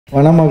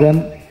Vanamagan.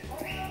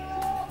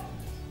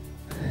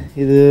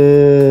 இது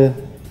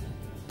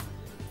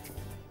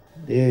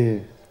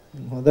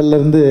முதல்ல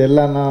இருந்து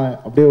எல்லாம் நான்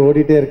அப்படியே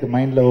ஓடிட்டே இருக்கு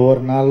மைண்டில்.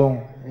 ஒவ்வொரு நாளும்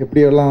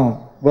எப்படியெல்லாம்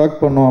ஒர்க்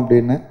பண்ணோம்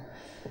அப்படின்னு.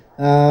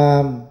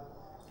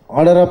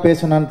 ஆர்டராக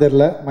பேசணும்னு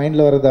தெரில,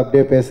 மைண்டில் வர்றது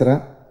அப்படியே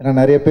பேசுகிறேன். ஏன்னா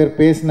நிறைய பேர்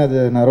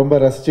பேசினது நான் ரொம்ப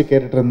ரசித்து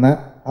கேட்டுட்டு இருந்தேன்.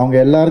 அவங்க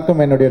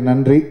எல்லாருக்கும் என்னுடைய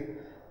நன்றி.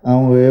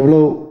 அவங்க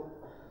எவ்வளோ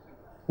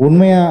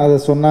உண்மையாக அதை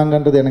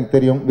சொன்னாங்கன்றது எனக்கு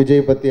தெரியும்.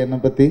 விஜய் பற்றி, என்னை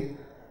பற்றி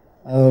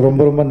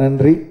ரொம்ப ரொம்ப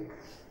நன்றி.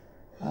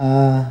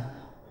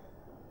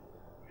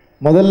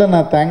 முதல்ல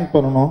நான் தேங்க்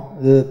பண்ணணும்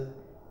இது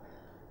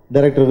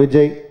டைரக்டர்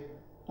விஜய்.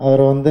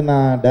 அவரை வந்து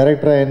நான்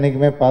டைரக்டராக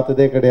என்றைக்குமே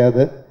பார்த்ததே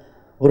கிடையாது.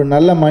 ஒரு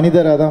நல்ல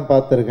மனிதராக தான்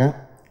பார்த்துருக்கேன்.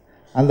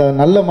 அந்த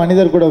நல்ல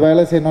மனிதர் கூட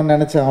வேலை செய்யணும்னு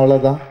நினச்சேன்,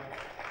 அவ்வளோதான்.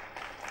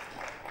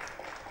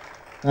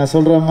 நான்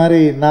சொல்கிற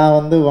மாதிரி நான்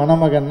வந்து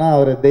வனமகன்னா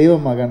அவர் தெய்வ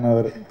மகன்.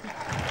 அவர்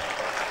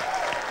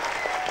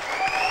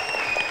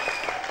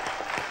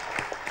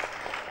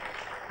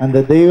அந்த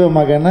தெய்வ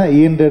மகனை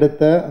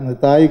ஈண்டெடுத்த அந்த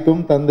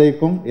தாய்க்கும்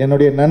தந்தைக்கும்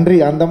என்னுடைய நன்றி.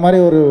 அந்த மாதிரி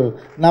ஒரு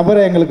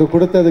நபரை எங்களுக்கு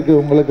கொடுத்ததுக்கு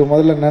உங்களுக்கு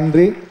முதல்ல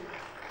நன்றி.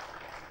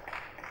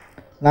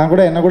 நான்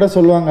கூட என்ன கூட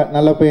சொல்லுவாங்க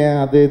நல்ல பையன்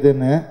அது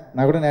இதுன்னு.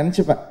 நான் கூட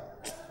நினச்சிப்பேன்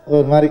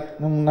ஒரு மாதிரி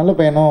நல்ல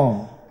பையனோ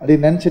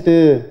அப்படின்னு நினச்சிட்டு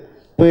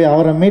போய்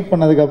அவரை மீட்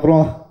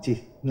பண்ணதுக்கப்புறம்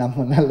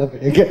நம்ம நல்ல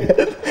பையன்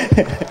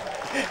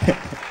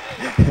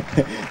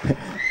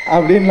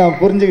அப்படின்னு நான்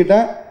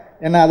புரிஞ்சுக்கிட்டேன்.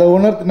 ஏன்னா அதை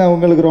உணர்த்தின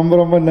உங்களுக்கு ரொம்ப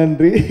ரொம்ப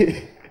நன்றி.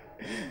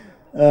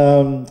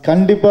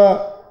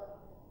 கண்டிப்பாக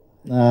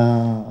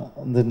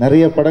இந்த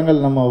நிறைய படங்கள்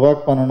நம்ம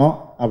ஒர்க் பண்ணணும்.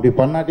 அப்படி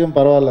பண்ணாட்டியும்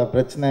பரவாயில்ல,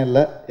 பிரச்சனை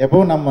இல்லை.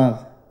 எப்பவும் நம்ம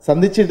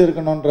சந்திச்சுட்டு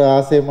இருக்கணுன்ற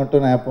ஆசையை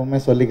மட்டும் நான் எப்பவுமே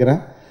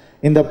சொல்லிக்கிறேன்.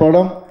 இந்த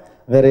படம்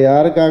வேறு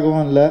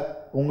யாருக்காகவும் இல்லை,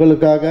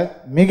 உங்களுக்காக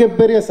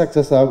மிகப்பெரிய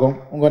சக்ஸஸ் ஆகும்,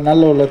 உங்கள்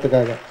நல்ல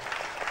உள்ளத்துக்காக.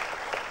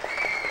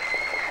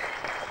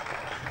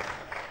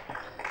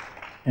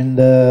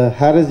 இந்த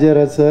ஹாரிஸ்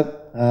ஜெயராஜ் சார்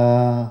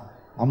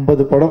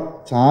 50 படம்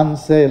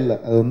சான்ஸே இல்லை.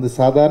 அது வந்து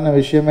சாதாரண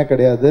விஷயமே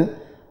கிடையாது.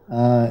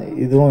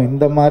 இதுவும்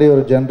இந்த மாதிரி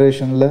ஒரு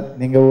ஜென்ரேஷனில்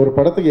நீங்கள் ஒரு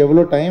படத்துக்கு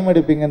எவ்வளோ டைம்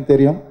எடுப்பீங்கன்னு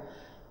தெரியும்.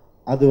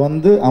 அது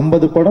வந்து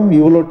 50 படம்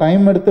இவ்வளோ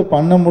டைம் எடுத்து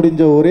பண்ண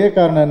முடிஞ்ச ஒரே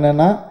காரணம்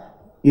என்னென்னா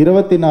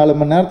 24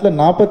 மணி நேரத்தில்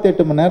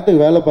 48 மணி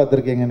நேரத்துக்கு வேலை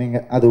பார்த்துருக்கீங்க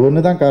நீங்கள். அது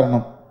ஒன்று தான்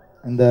காரணம்.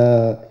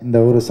 இந்த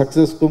ஒரு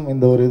சக்ஸஸ்க்கும்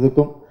இந்த ஒரு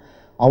இதுக்கும்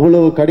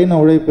அவ்வளோ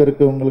கடின உழைப்பு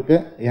இருக்குது உங்களுக்கு.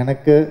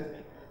 எனக்கு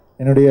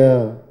என்னுடைய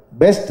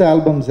பெஸ்ட்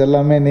ஆல்பம்ஸ்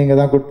எல்லாமே நீங்கள்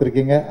தான்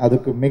கொடுத்துருக்கீங்க.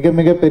 அதுக்கு மிக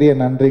மிக பெரிய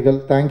நன்றிகள்.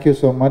 Thank you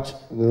so much.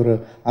 இது ஒரு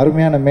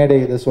அருமையான மேடை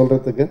இதை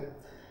சொல்கிறதுக்கு.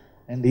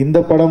 அண்ட் இந்த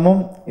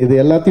படமும் இது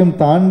எல்லாத்தையும்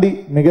தாண்டி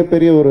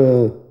மிகப்பெரிய ஒரு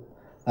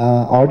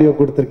ஆடியோ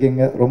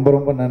கொடுத்துருக்கீங்க. ரொம்ப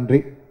ரொம்ப நன்றி.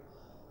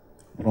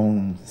 அப்புறம்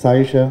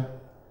சாயிஷா,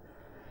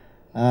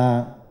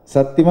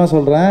 சத்தியமாக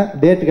சொல்கிறேன்,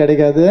 டேட்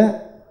கிடைக்காது,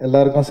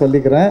 எல்லாருக்கும்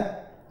சொல்லிக்கிறேன்,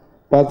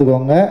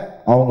 பார்த்துக்கோங்க.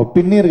 அவங்க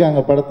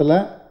பின்னிருக்காங்க படத்தில்.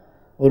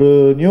 ஒரு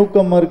நியூ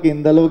கம்மருக்கு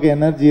இந்த அளவுக்கு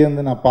எனர்ஜி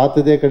வந்து நான்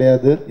பார்த்ததே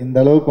கிடையாது. இந்த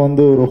அளவுக்கு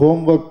வந்து ஒரு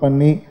ஹோம் ஒர்க்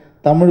பண்ணி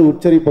தமிழ்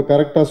உச்சரிப்பை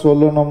கரெக்டாக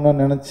சொல்லணும்னு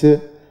நினச்சி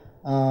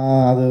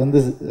அது வந்து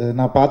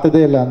நான்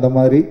பார்த்ததே இல்லை. அந்த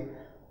மாதிரி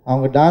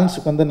அவங்க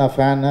டான்ஸுக்கு வந்து நான்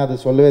ஃபேனு, அது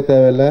சொல்லவே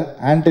தேவையில்லை.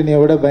 ஆண்டனியை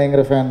விட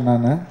பயங்கர ஃபேன்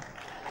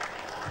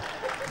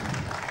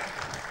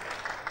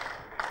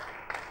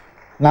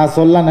நான்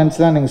சொல்ல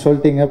நினச்சலாம், நீங்கள்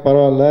சொல்லிட்டீங்க,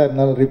 பரவாயில்ல,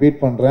 இருந்தாலும்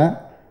ரிப்பீட் பண்ணுறேன்.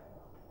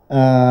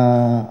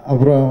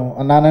 அப்புறம்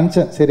நான்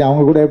நினச்சேன் சரி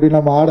அவங்க கூட எப்படி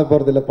நம்ம ஆட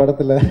போகிறதில்ல,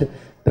 படத்தில்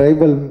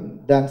ட்ரைபல்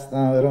டான்ஸ்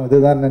தான் வரும்,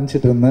 இதுதான்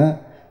நினச்சிட்டு இருந்தேன்.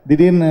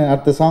 திடீர்னு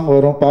அடுத்த சாங்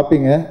வரும்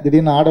பார்ப்பீங்க,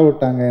 திடீர்னு ஆட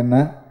விட்டாங்க என்ன.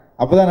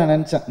 அப்போ தான் நான்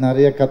நினச்சேன்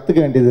நிறைய கற்றுக்க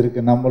வேண்டியது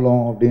இருக்குது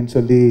நம்மளும் அப்படின்னு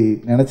சொல்லி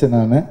நினச்சேன்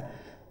நான்.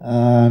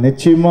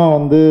 நிச்சயமாக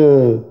வந்து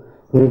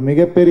ஒரு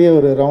மிகப்பெரிய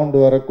ஒரு ரவுண்டு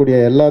வரக்கூடிய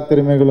எல்லா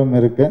திறமைகளும்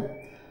இருக்குது.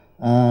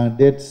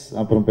 டேட்ஸ்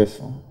அப்புறம்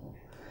பேசுவோம்.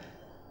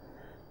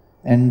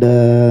 அண்டு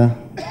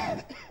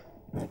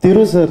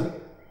திரு சார்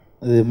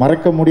அது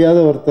மறக்க முடியாத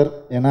ஒருத்தர்.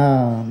 ஏன்னா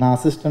நான்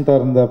அசிஸ்டண்ட்டாக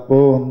இருந்தப்போ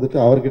வந்துட்டு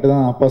அவர்கிட்ட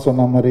தான், அப்பா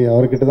சொன்ன மாதிரி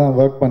அவர்கிட்ட தான்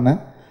ஒர்க் பண்ணேன்.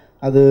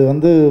 அது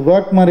வந்து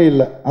ஒர்க் மாதிரி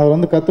இல்லை, அவர்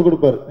வந்து கற்றுக்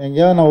கொடுப்பார்.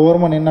 எங்கேயாவது நான்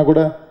ஓரமாக நின்னா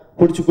கூட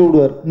பிடிச்சி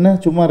கூப்பிடுவார், என்ன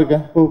சும்மா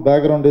இருக்கேன், இப்போ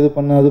பேக்ரவுண்டு இது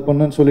பண்ணு அது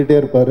பண்ணுன்னு சொல்லிகிட்டே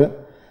இருப்பார்.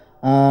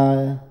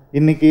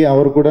 இன்றைக்கி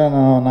அவர் கூட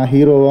நான்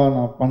ஹீரோவாக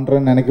நான்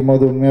பண்ணுறேன்னு நினைக்கும்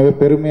போது உண்மையாகவே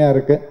பெருமையாக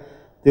இருக்குது.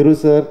 திரு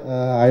sir,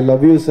 I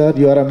love you sir,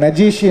 you are a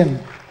magician.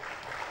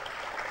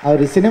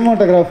 அவர்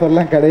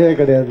சினிமாட்டோகிராஃபர்லாம் கிடையவே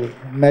கிடையாது,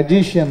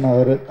 மெஜிஷியன்.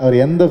 அவர்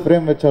எந்த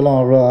ஃப்ரேம் வச்சாலும்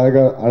அவ்வளோ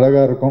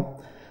அழகாக இருக்கும்.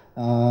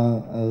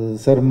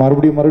 சார்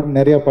மறுபடியும்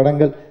நிறைய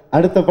படங்கள்,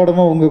 அடுத்த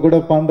படமும் உங்கள் கூட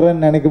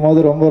பண்ணுறேன்னு நினைக்கும்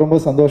போது ரொம்ப ரொம்ப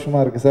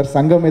சந்தோஷமாக இருக்குது சார்.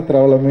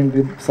 சங்கமித்ராவில்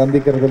மீண்டும்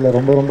சந்திக்கிறதுல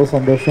ரொம்ப ரொம்ப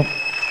சந்தோஷம்.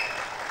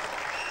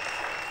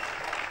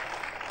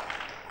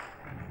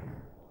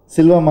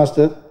 சில்வா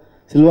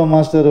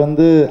மாஸ்டர்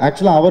வந்து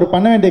ஆக்சுவலாக அவர்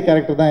பண்ண வேண்டிய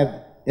கேரக்டர் தான்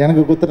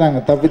எனக்கு கொடுத்துட்டாங்க,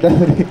 தப்பி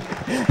தவறி.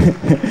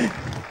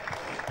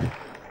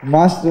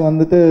 மாஸ்டர்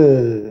வந்துட்டு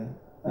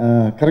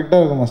கரெக்டாக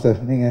இருக்கும் மாஸ்டர்.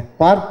 நீங்கள்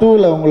பார்ட்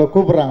 2ல் உங்களை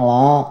கூப்பிட்றாங்களா,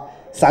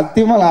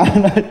 சத்தியமாக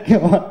நான் நடிக்க.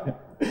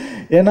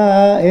 ஏன்னா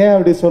ஏன்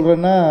அப்படி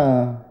சொல்கிறேன்னா,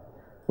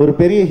 ஒரு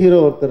பெரிய ஹீரோ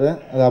ஒருத்தர்,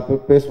 அதை அப்போ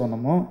பேசுவோம்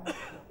நம்ம,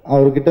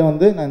 அவர்கிட்ட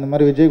வந்து நான் இந்த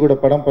மாதிரி விஜய் கூட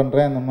படம்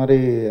பண்ணுறேன், இந்த மாதிரி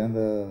அந்த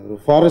ஒரு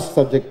ஃபாரஸ்ட்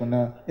சப்ஜெக்ட்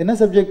பண்ணேன். என்ன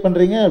சப்ஜெக்ட்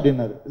பண்ணுறீங்க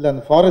அப்படின்னாரு. இல்லை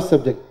அந்த ஃபாரஸ்ட்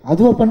சப்ஜெக்ட்.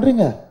 அதுவாக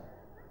பண்ணுறீங்க,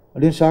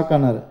 அப்படின்னு ஷாக்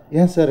ஆனார்.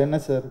 ஏன் சார், என்ன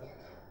சார்,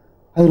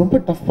 அது ரொம்ப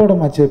டஃப்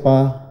படமாச்சேப்பா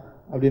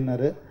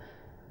அப்படின்னாரு.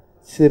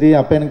 சரி,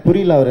 அப்போ எனக்கு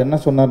புரியல அவர் என்ன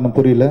சொன்னார்னு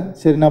புரியல.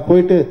 சரி, நான்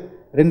போயிட்டு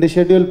 2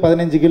 ஷெட்யூல்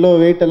 15 கிலோ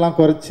வெயிட்டெல்லாம்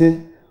குறைச்சி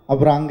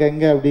அப்புறம் அங்கே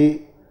எங்கே அப்படி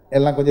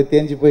எல்லாம் கொஞ்சம்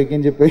தேஞ்சு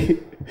போய்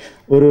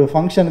ஒரு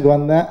ஃபங்க்ஷனுக்கு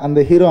வந்தேன். அந்த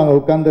ஹீரோ அங்கே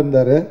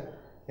உட்காந்துருந்தார்.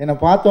 என்னை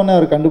பார்த்தோன்னே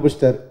அவர்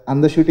கண்டுபிடிச்சிட்டார்,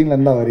 அந்த ஷூட்டிங்கில்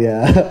இருந்தால் வரியா.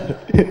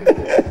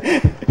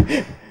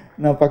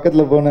 நான்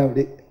பக்கத்தில் போனேன்.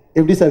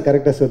 எப்படி சார்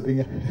கரெக்டாக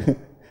சொல்கிறீங்க,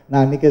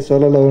 நான் அன்றைக்கே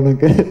சொல்லலை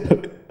உனக்கு.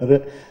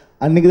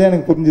 அன்றைக்கி தான்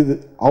எனக்கு புரிஞ்சுது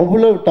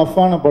அவ்வளோ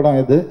டஃப்பான படம்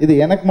இது. இது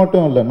எனக்கு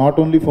மட்டும் இல்லை, not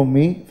only for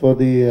me, for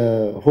the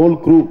whole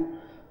crew.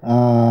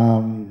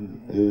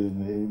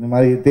 இந்த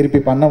மாதிரி திருப்பி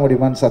பண்ண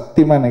முடியுமான்னு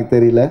சத்தியமாக எனக்கு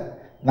தெரியல.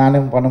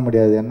 நானும் பண்ண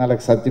முடியாது, என்னால்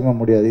சத்தியமாக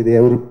முடியாது. இது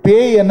ஒரு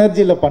பேய்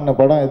எனர்ஜியில் பண்ண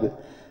படம் இது.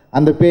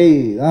 அந்த பேய்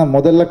தான்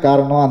முதல்ல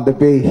காரணம். அந்த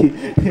பேய்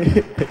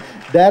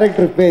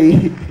டைரக்டர் பேய்.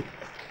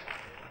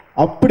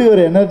 அப்படி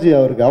ஒரு எனர்ஜி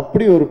அவருக்கு,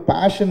 அப்படி ஒரு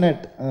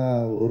பேஷனேட்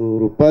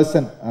ஒரு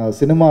பர்சன்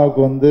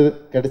சினிமாவுக்கு வந்து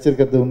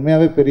கிடைச்சிருக்கிறது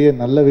உண்மையாகவே பெரிய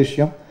நல்ல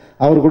விஷயம்.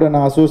 அவர் கூட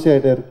நான்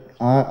அசோசியேட்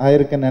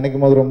ஆயிருக்கேன்னு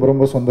நினைக்கும் போது ரொம்ப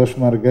ரொம்ப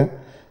சந்தோஷமாக இருக்குது.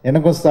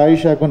 எனக்கும்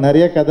சாயிஷாக்கும்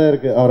நிறைய கதை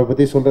இருக்குது அவரை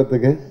பற்றி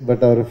சொல்கிறதுக்கு.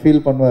 பட் அவர்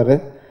ஃபீல் பண்ணுவார்.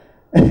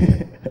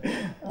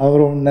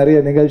 அவரும் நிறைய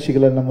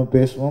நிகழ்ச்சிகளை நம்ம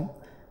பேசுவோம்.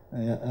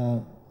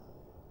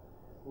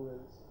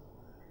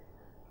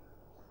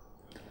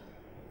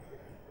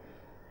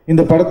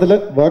 இந்த படத்தில்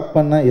ஒர்க்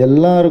பண்ண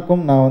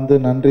எல்லாருக்கும் நான் வந்து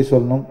நன்றி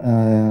சொல்லணும்.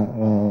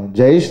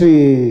 ஜெயஸ்ரீ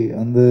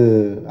வந்து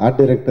ஆர்ட்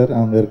டைரக்டர்,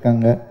 அவங்க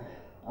இருக்காங்க.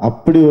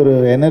 அப்படி ஒரு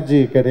எனர்ஜி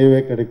கிடையவே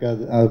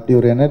கிடைக்காது. அப்படி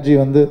ஒரு எனர்ஜி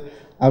வந்து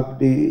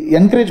அப்படி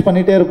என்கரேஜ்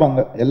பண்ணிகிட்டே இருப்பாங்க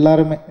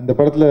எல்லாருமே. இந்த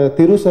படத்தில்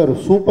திரு சார்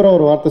சூப்பராக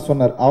ஒரு வார்த்தை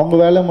சொன்னார், அவங்க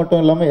வேலை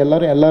மட்டும் இல்லாமல்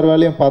எல்லார்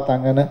வேலையும்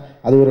பார்த்தாங்கன்னு.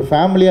 அது ஒரு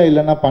ஃபேமிலியாக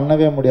இல்லைன்னா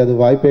பண்ணவே முடியாது,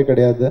 வாய்ப்பே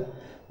கிடையாது.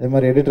 அதே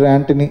மாதிரி எடிட்டர்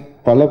ஆண்டனி,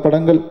 பல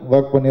படங்கள்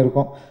ஒர்க்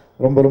பண்ணியிருக்கோம்.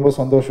 ரொம்ப ரொம்ப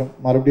சந்தோஷம்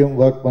மறுபடியும்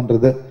ஒர்க்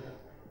பண்ணுறது.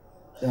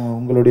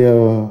 உங்களுடைய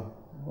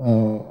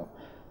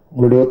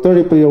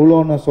ஒத்துழைப்பு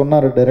எவ்வளோன்னு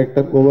சொன்னார்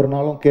டைரக்டர். ஒவ்வொரு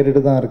நாளும்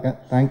கேட்டுட்டு தான் இருக்கேன்.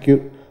 Thank you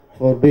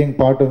for being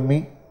part of me,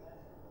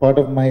 part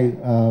of my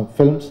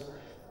films.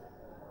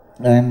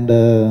 And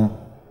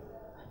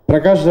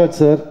Prakash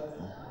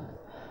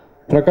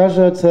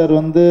Raj sir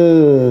வந்து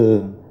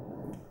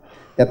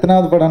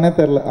எத்தனாவது படம்னே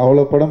தெரில,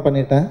 அவ்வளோ படம்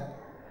பண்ணிட்டேன்.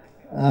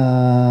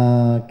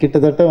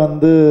 கிட்டத்தட்ட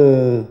வந்து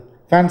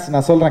ஃபேன்ஸ்,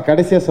 நான் சொல்கிறேன்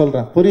கடைசியாக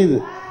சொல்கிறேன், புரியுது.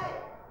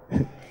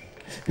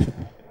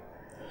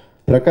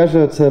 பிரகாஷ்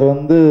ராஜ் சார்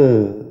வந்து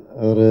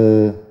ஒரு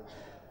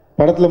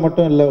படத்தில்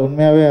மட்டும் இல்லை,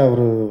 உண்மையாகவே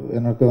அவர்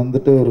எனக்கு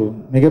வந்துட்டு ஒரு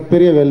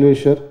மிகப்பெரிய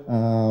வெல்விஷர்.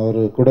 அவர்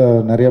கூட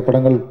நிறைய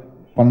படங்கள்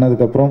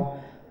பண்ணதுக்கப்புறம்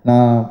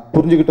நான்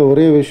புரிஞ்சுக்கிட்ட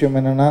ஒரே விஷயம்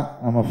என்னென்னா,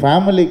 நம்ம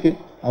ஃபேமிலிக்கு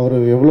அவர்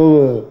எவ்வளோ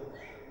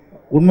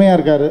உண்மையாக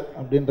இருக்கார்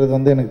அப்படின்றது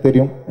வந்து எனக்கு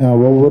தெரியும்.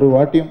 ஒவ்வொரு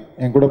வாட்டியும்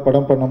என் கூட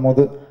படம் பண்ணும்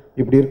போது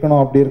இப்படி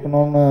இருக்கணும் அப்படி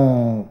இருக்கணும்னு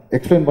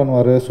எக்ஸ்பிளைன்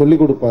பண்ணுவார்,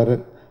 சொல்லிக் கொடுப்பாரு.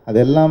 அது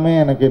எல்லாமே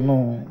எனக்கு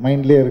இன்னும்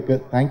மைண்ட்லேயே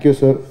இருக்குது. Thank you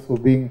sir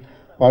for being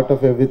part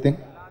of every thing.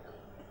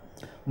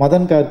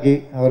 Madan Gargi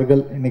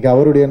அவர்கள், இன்றைக்கி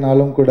அவருடைய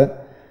நாளும் கூட.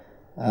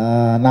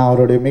 நான்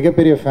அவருடைய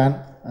மிகப்பெரிய ஃபேன்.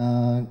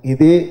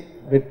 இதே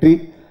வெற்றி,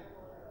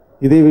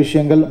 இதே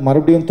விஷயங்கள்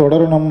மறுபடியும்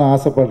தொடரணும்னு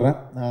ஆசைப்படுறேன்.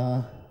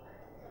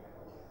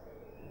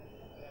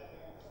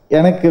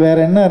 எனக்கு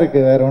வேறு என்ன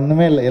இருக்குது, வேறு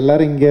ஒன்றுமே இல்லை.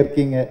 எல்லோரும் இங்கே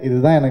இருக்கீங்க,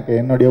 இதுதான் எனக்கு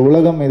என்னுடைய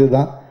உலகம்.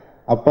 இதுதான்,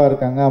 அப்பா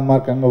இருக்காங்க, அம்மா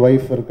இருக்காங்க,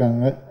 ஒய்ஃப்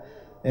இருக்காங்க,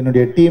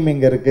 என்னுடைய டீம்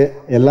இங்கே இருக்குது.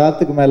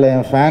 எல்லாத்துக்கும் மேலே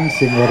என் ஃபேன்ஸ்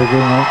இங்கே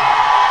இருக்குங்க.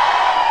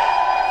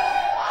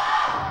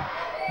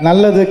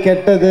 நல்லது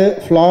கெட்டது,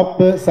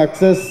 ஃப்ளாப்பு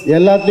சக்ஸஸ்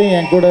எல்லாத்துலேயும்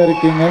என் கூட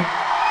இருக்கீங்க.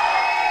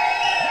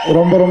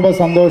 ரொம்ப ரொம்ப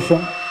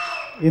சந்தோஷம்.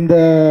 இந்த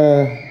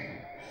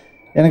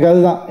எனக்கு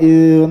அதுதான்,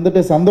 இது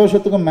வந்துட்டு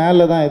சந்தோஷத்துக்கும்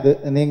மேலே தான் இது,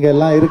 நீங்கள்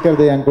எல்லாம்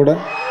இருக்கிறது என் கூட.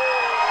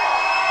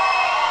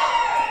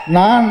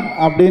 நான்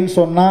அப்படின்னு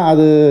சொன்னால்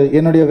அது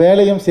என்னுடைய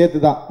வேலையும் சேர்த்து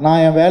தான்.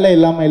 நான் என் வேலை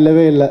இல்லாமல்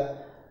இல்லவே இல்லை.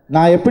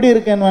 நான் எப்படி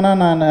இருக்கேன்னு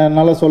வேணால் நான்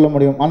என்னால் சொல்ல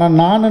முடியும். ஆனால்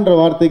நான்ன்ற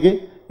வார்த்தைக்கு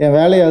என்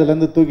வேலையை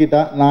அதுலேருந்து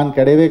தூக்கிட்டா நான்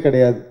கிடையவே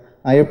கிடையாது.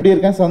 நான் எப்படி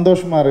இருக்கேன்,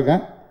 சந்தோஷமாக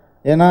இருக்கேன்.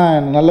 ஏன்னா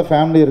நல்ல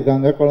ஃபேமிலி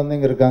இருக்காங்க,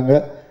 குழந்தைங்க இருக்காங்க,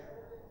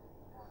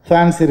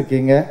 ஃபேன்ஸ்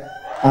இருக்கீங்க,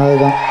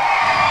 அதுதான்.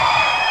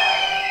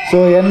 ஸோ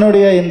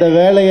என்னுடைய இந்த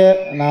வேலையை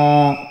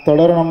நான்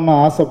தொடரணும்னு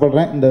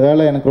ஆசைப்பட்றேன். இந்த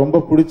வேலை எனக்கு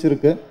ரொம்ப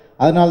பிடிச்சிருக்கு.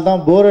 அதனால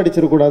தான் போர்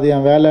அடிச்சிடக்கூடாது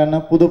என் வேலைன்னு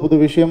புது புது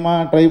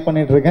விஷயமாக ட்ரை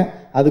பண்ணிகிட்ருக்கேன்.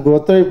 அதுக்கு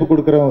ஒத்துழைப்பு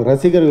கொடுக்குற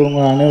ரசிகர்கள்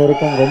உங்கள்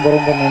அனைவருக்கும் ரொம்ப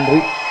ரொம்ப நன்றி.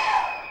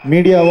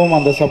 மீடியாவும்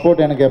அந்த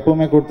சப்போர்ட் எனக்கு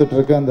எப்போவுமே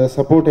கொடுத்துட்ருக்கு. அந்த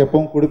சப்போர்ட்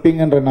எப்பவும்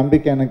கொடுப்பீங்கன்ற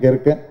நம்பிக்கை எனக்கு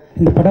இருக்குது.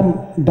 இந்த படம்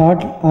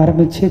டாட்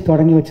ஆரம்பித்து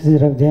தொடங்கி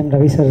வச்சது ஜெயம்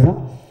ரவி சார் தான்.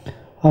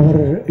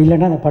 அவர்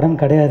இல்லைன்னா அந்த படம்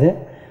கிடையாது.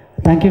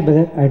 Thank you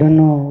brother. I don't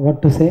know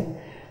what to say.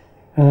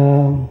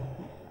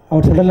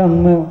 அவர் சொல்லலாம்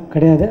உண்மை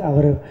கிடையாது.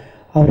 அவர்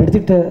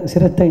எடுத்துக்கிட்ட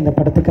சிரத்தை இந்த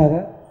படத்துக்காக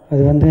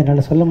அது வந்து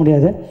என்னால் சொல்ல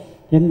முடியாது.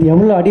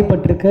 எவ்வளோ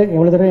அடிபட்டிருக்கு,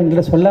 எவ்வளோ தடவை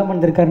எங்களை சொல்லாமல்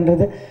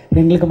இருந்திருக்காருன்றது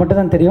எங்களுக்கு மட்டும்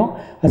தான் தெரியும்.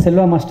 அது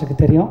செல்வா மாஸ்டருக்கு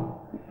தெரியும்.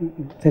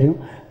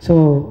 ஸோ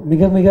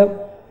மிக மிக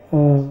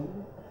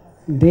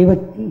தெய்வ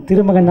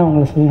திருமகன் தான்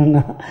உங்களை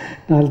சொல்லணும்னா,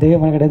 நான்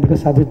தெய்வமகன் கிடையாது.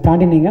 பிகாஸ் அது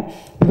தாண்டி நீங்கள்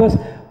பிகாஸ்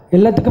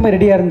எல்லாத்துக்குமே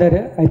ரெடியாக இருந்தார்.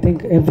 I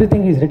think every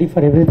thing is ready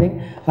for every thing.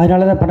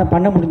 அதனால தான்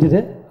பண்ண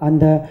முடிஞ்சுது.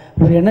 அந்த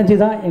ஒரு எனர்ஜி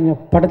தான் எங்கள்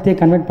படத்தையே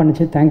கன்வெர்ட்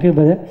பண்ணிச்சு. Thank you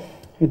brother.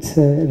 It's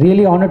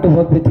really honour to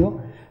work with you.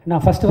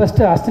 நான்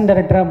ஃபஸ்ட்டு அசிஸ்டன்ட்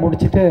டைரக்டராக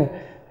முடிச்சுட்டு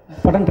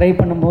படம் ட்ரை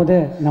பண்ணும்போது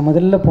நான்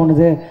முதல்ல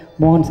போனது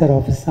மோகன் சார்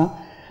ஆஃபீஸ் தான்.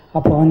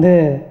 அப்போ வந்து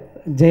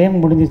ஜெயம்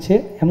முடிஞ்சிச்சு,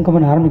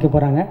 எம்கமன் ஆரம்பிக்க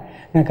போகிறாங்க.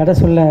 நான் கதை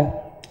சொல்ல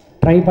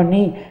ட்ரை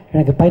பண்ணி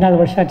எனக்கு 14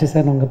 வருஷம் ஆச்சு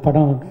சார் உங்கள்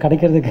படம்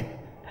கிடைக்கிறதுக்கு.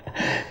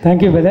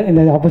 தேங்க்யூ பிரதர்,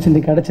 இந்த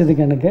ஆப்பர்ச்சுனிட்டி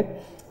கிடைச்சதுக்கு எனக்கு.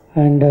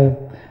 அண்டு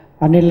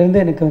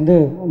அன்னையிலேருந்து எனக்கு வந்து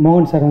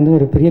மோகன் சார் வந்து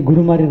ஒரு பெரிய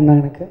குரு மாதிரி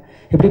இருந்தாங்க எனக்கு.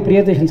 எப்படி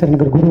பிரியதர்ஷன் சார்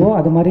எனக்கு ஒரு குருவோ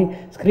அது மாதிரி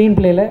ஸ்க்ரீன்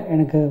பிளேயில்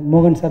எனக்கு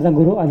மோகன் சார் தான்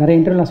குரு. அது நிறைய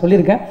இன்டர்வியூ நான்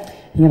சொல்லியிருக்கேன்,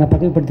 இங்கே நான்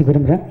பதிவுப்படுத்தி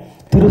விரும்புகிறேன்.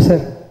 திரு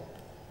சார்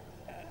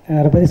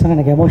அதை பற்றி சொன்னால்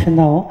எனக்கு எமோஷன்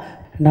தான் ஆகும்.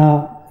 நான்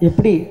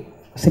எப்படி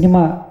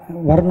சினிமா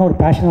வரணும் ஒரு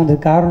பேஷன் வந்தது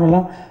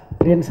காரணம்லாம்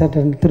பிரியன் சார்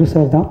திரு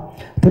சார் தான்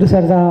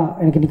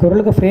எனக்கு இன்றைக்கி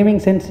ஓரளவுக்கு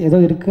ஃப்ரேமிங் சென்ஸ் ஏதோ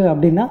இருக்குது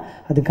அப்படின்னா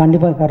அது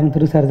கண்டிப்பாக காரணம்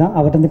திரு சார் தான்.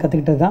 அவர்கிட்ட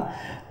கற்றுக்கிட்டது தான்.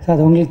 ஸோ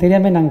அது உங்களுக்கு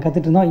தெரியாமல் நாங்கள்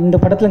கற்றுட்டு இருந்தோம். இந்த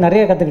படத்தில்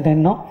நிறைய கற்றுக்கிட்டேன்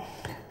இன்னும்.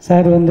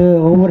 சார் வந்து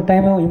ஒவ்வொரு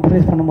டைமும்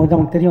இம்ப்ரூவைஸ் பண்ணும்போது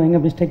நமக்கு தெரியும் எங்கே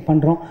மிஸ்டேக்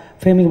பண்ணுறோம்,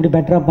 ஃப்ரேமிங் இப்படி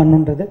பெட்டராக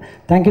பண்ணணுன்றது.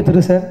 Thank you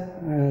Thiru sir.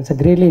 It's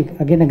greatly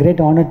again a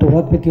great honour to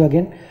work with you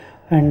again.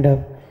 And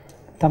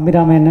தம்பி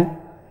ராமையன்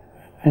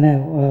என்ன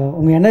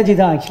உங்கள் எனர்ஜி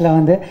தான் ஆக்சுவலாக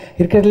வந்து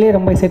இருக்கிறதுலே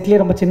ரொம்ப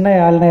செட்லேயே ரொம்ப சின்ன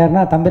ஆளுனா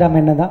யாருன்னா தம்பி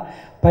ராமையன் தான்.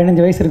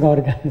 15 வயசு இருக்கும்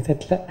அவருக்கு அந்த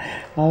செட்டில்.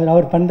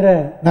 அவர் பண்ணுற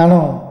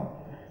நானும்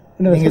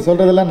நீங்கள்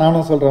சொல்கிறதெல்லாம்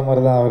நானும் சொல்கிற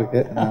மாதிரி தான் அவருக்கு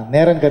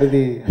நேரம்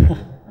கருதி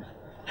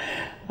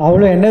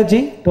அவ்வளோ எனர்ஜி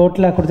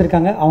டோட்டலாக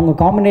கொடுத்துருக்காங்க. அவங்க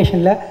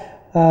காம்பினேஷனில்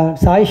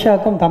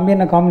சாயிஷாக்கும் தம்பி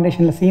என்ன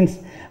காம்பினேஷனில் scenes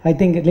I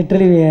think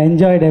literally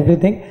enjoyed every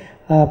thing.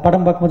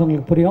 படம் பார்க்கும்போது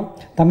உங்களுக்கு புரியும்.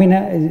 தமிழை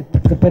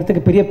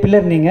பெறத்துக்கு பெரிய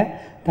பில்லர் நீங்கள்.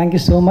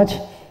 Thank you so much.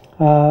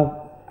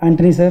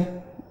 Antony sir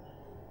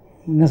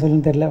என்ன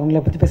சொல்லணும்னு தெரியல, உங்களை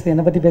பற்றி பேசுகிறது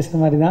என்னை பற்றி பேசுகிற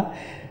மாதிரி தான்.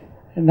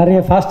 நிறைய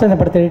ஃபாஸ்ட்டாக இந்த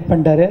படத்தை எடிட்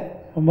பண்ணிட்டாரு,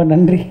 ரொம்ப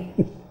நன்றி.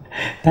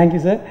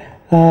 Thank you sir.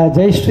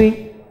 Jayashree,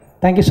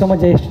 thank you so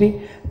much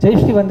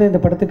Jayashree வந்து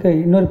இந்த படத்துக்கு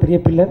இன்னொரு பெரிய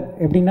பில்லர்.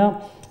 எப்படின்னா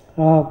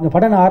இந்த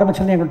படம் நான்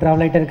ஆரம்பிச்சோன்னே எங்களுக்கு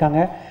ட்ராவல் ஆகிட்டே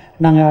இருக்காங்க.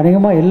 நாங்கள்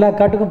அதிகமாக எல்லா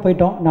காட்டுக்கும்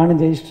போயிட்டோம்,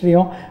 நானும்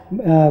ஜெயஸ்ரீயும்.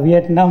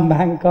 வியட்நாம்,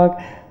 பேங்காக்,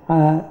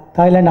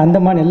 தாய்லாந்து,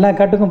 அந்தமான் எல்லா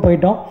காட்டுக்கும்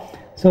போயிட்டோம்.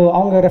 ஸோ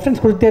அவங்க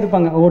ரெஃபரன்ஸ் கொடுத்தே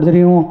இருப்பாங்க ஒவ்வொரு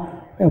தடையும்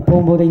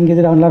போகும்போது, இங்கே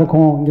இது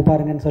நல்லாயிருக்கும் இங்கே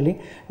பாருங்கன்னு சொல்லி.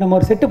 நம்ம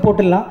ஒரு செட்டு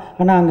போட்டுடலாம்,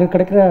 ஆனால் அங்கே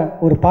கிடைக்கிற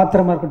ஒரு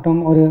பாத்திரமாக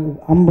இருக்கட்டும், ஒரு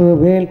அம்பு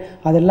வேல்,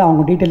 அதெல்லாம்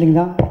அவங்க டீட்டெயிலிங்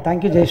தான்.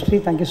 Thank you Jayashree,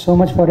 thank you so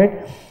much for it.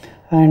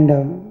 And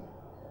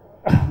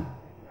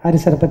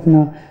Harris சாரை பற்றி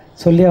நான்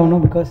சொல்லி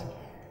ஆகணும், because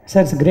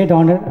sir it's great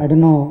honour. I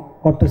don't know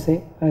what to say.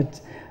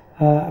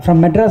 From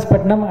Madras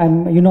Patnam,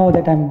 you know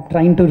that I'm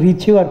trying to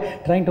reach you or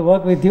trying to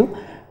work with you.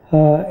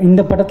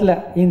 இந்த படத்தில்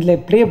இதில்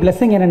பெரிய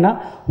blessing என்னென்னா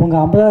உங்கள்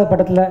 50வது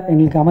படத்தில்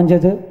எங்களுக்கு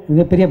அமைஞ்சது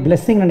மிகப்பெரிய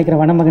பிளெஸ்ஸிங்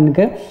நினைக்கிறேன்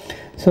வனமகனுக்கு.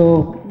 So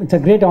it's a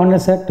great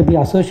honour sir to be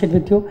associate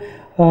with you.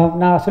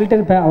 நான் சொல்லிட்டு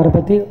இருப்பேன் அவரை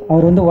பற்றி,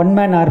 அவர் வந்து ஒன்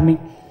மேன் ஆர்மி.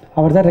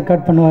 அவர் தான்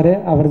ரெக்கார்ட் பண்ணுவார்,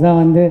 அவர் தான்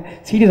வந்து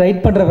சிடி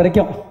ரைட் பண்ணுற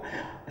வரைக்கும்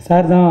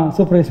சார் தான்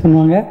சூப்பர்வைஸ்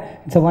பண்ணுவாங்க.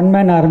 It's a one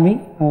man army.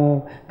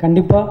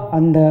 கண்டிப்பாக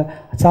அந்த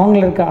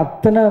சாங்கில் இருக்க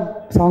அத்தனை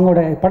சாங்கோட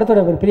படத்தோட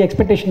ஒரு பெரிய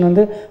எக்ஸ்பெக்டேஷன்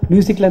வந்து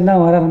மியூசிக்லேருந்து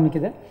தான் வர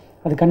ஆரம்பிக்குது.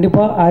 அது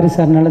கண்டிப்பாக ஹாரிஸ்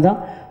சார்னால தான்.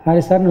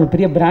 ஹாரிஸ் சார்னு ஒரு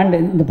பெரிய பிராண்ட்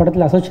இந்த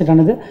படத்தில் அசோசியேட்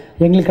ஆனது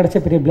எங்களுக்கு கிடைச்ச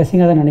பெரிய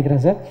பிளெஸிங்காக தான்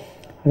நினைக்கிறேன் சார்.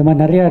 அது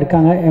மாதிரி நிறையா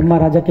இருக்காங்க.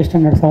 MR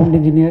Rajakrishnan sound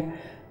engineer,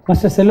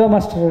 master Selva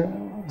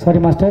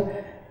master.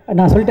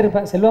 நான் சொல்லிட்டு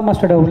இருப்பேன், செல்வா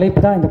மாஸ்டரோட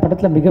உழைப்பு தான் இந்த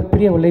படத்தில்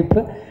மிகப்பெரிய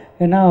உழைப்பு.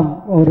 ஏன்னா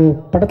ஒரு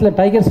படத்தில்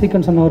டைகர்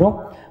சீக்வன்ஸ் ஒன்று வரும்,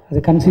 அது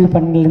கன்சீவ்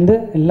பண்ணலேருந்து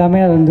எல்லாமே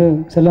அது வந்து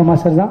செல்வா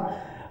மாஸ்டர் தான்.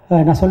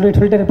 நான்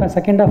சொல்லிட்டு இருப்பேன்,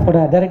 செகண்ட் ஹாஃபோட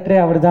டைரக்டரே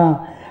அவர் தான்.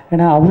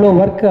 ஏன்னா அவ்வளோ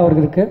ஒர்க்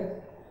அவருக்கு இருக்குது.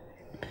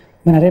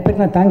 நிறைய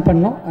பேருக்கு நான் தேங்க்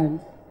பண்ணோம்.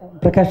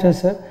 பிரகாஷ்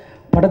ராஜ் சார்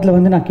படத்தில்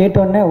வந்து நான்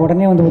கேட்டோடனே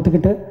உடனே வந்து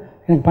ஒத்துக்கிட்டு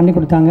எனக்கு பண்ணி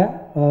கொடுத்தாங்க.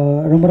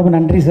 ரொம்ப ரொம்ப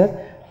நன்றி சார்.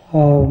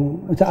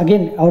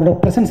 அகெயின் அவரோட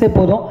ப்ரெசன்ஸே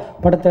போதும்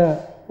படத்தை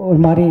ஒரு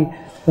மாதிரி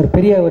ஒரு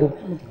பெரிய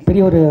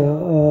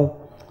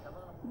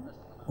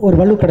ஒரு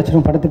வலு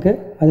கிடச்சிடும் படத்துக்கு.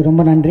 அது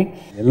ரொம்ப நன்றி.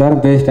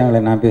 எல்லோரும் பேசிட்டாங்களே,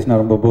 நான்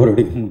பேசினா ரொம்ப போர்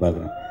அடிக்குன்னு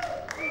பார்க்குறேன்.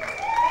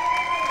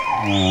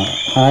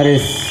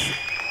 ஹாரிஸ்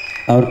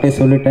அவர்கிட்ட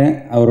சொல்லிட்டேன்,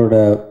 அவரோட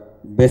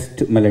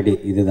பெஸ்ட் மெலடி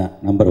இதுதான்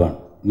நம்பர் 1.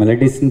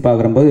 மெலடிஸ்ன்னு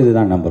பார்க்குறம்போது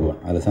இதுதான் நம்பர்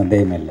 1, அது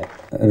சந்தேகமே இல்லை.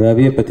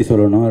 ரவியை பற்றி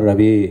சொல்லணும்.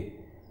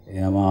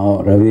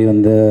 ரவி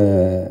வந்து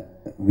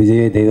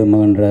விஜயை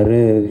தெய்வமகன்றாரு,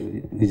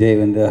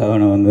 விஜய் வந்து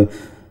அவனை வந்து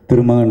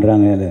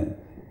திருமகன்றாங்க.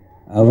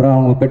 அப்புறம்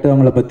அவங்க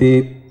பெற்றவங்களை பற்றி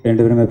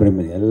 2 பேருமே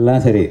பெருமை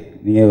எல்லாம் சரி.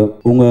 நீங்கள்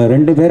உங்கள்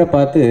 2 பேரை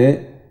பார்த்து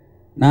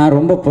நான்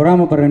ரொம்ப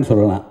பொறாமப்படுறேன்னு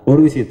சொல்லலாம்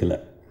ஒரு விஷயத்தில்.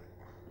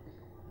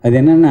 அது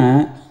என்னென்னா,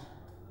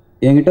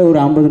 என்கிட்ட ஒரு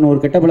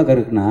 50-100 கெட்ட பழக்கம்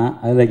இருக்குன்னா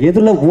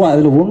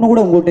அதில் ஒன்று கூட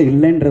உங்கள்கிட்ட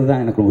இல்லைன்றது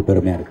தான் எனக்கு ரொம்ப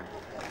பெருமையாக இருக்குது.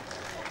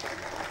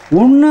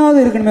 ஒன்றாவது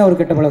இருக்கணுமே ஒரு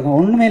கெட்ட பழக்கம்,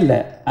 ஒன்றுமே இல்லை.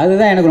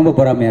 அதுதான் எனக்கு ரொம்ப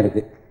பொறாமையாக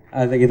இருக்குது.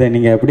 இதை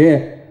நீங்கள் அப்படியே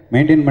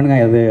மெயின்டைன்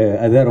பண்ணுங்கள்.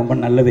 அதுதான் ரொம்ப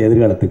நல்லது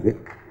எதிர்காலத்துக்கு.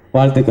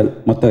 வாழ்த்துக்கள்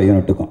மொத்த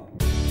யூனிட்டுக்கும்.